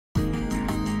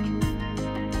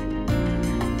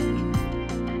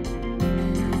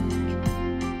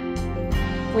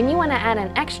When you want to add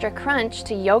an extra crunch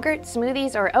to yogurt,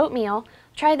 smoothies, or oatmeal,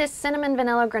 try this Cinnamon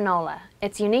Vanilla Granola.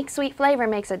 Its unique sweet flavor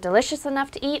makes it delicious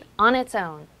enough to eat on its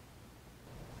own.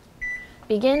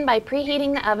 Begin by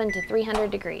preheating the oven to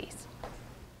 300 degrees.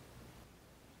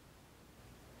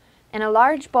 In a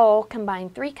large bowl, combine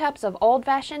 3 cups of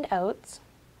old-fashioned oats,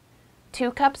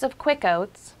 2 cups of quick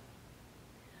oats,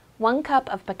 1 cup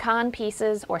of pecan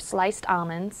pieces or sliced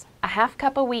almonds, a half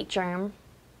cup of wheat germ,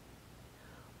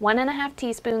 1½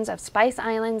 teaspoons of Spice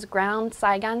Islands ground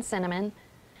Saigon cinnamon,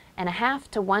 and a half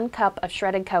to 1 cup of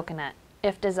shredded coconut,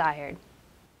 if desired.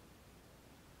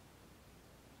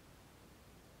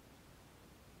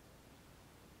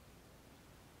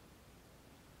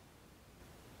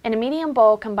 In a medium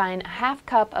bowl, combine a half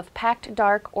cup of packed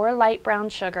dark or light brown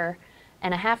sugar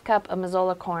and a half cup of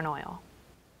Mazola corn oil.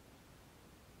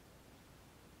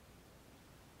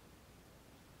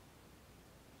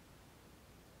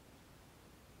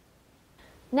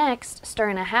 Next, stir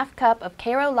in a half cup of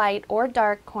Karo light or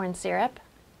dark corn syrup,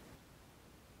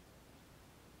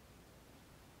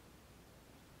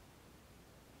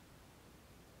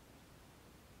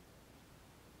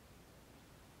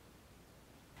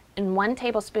 and 1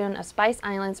 tablespoon of Spice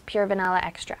Islands pure vanilla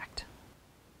extract.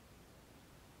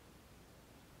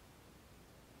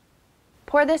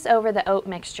 Pour this over the oat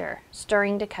mixture,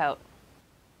 stirring to coat.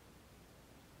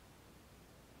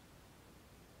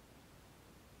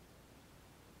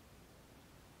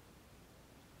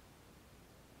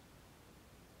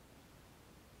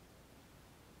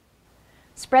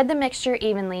 Spread the mixture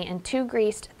evenly in 2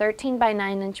 greased 13 by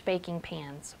 9 inch baking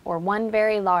pans, or 1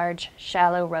 very large,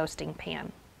 shallow roasting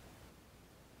pan.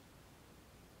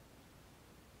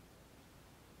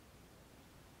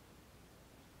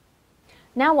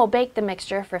 Now we'll bake the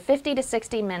mixture for 50 to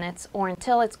 60 minutes or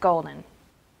until it's golden.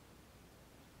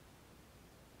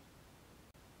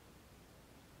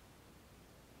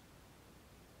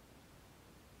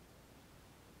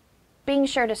 Being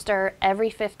sure to stir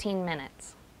every 15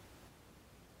 minutes.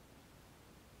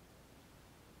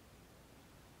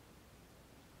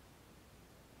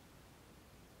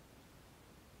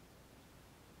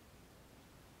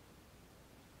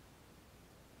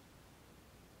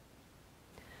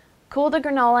 Cool the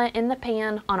granola in the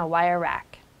pan on a wire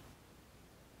rack.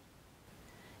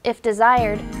 If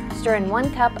desired, stir in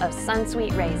 1 cup of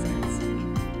Sunsweet raisin.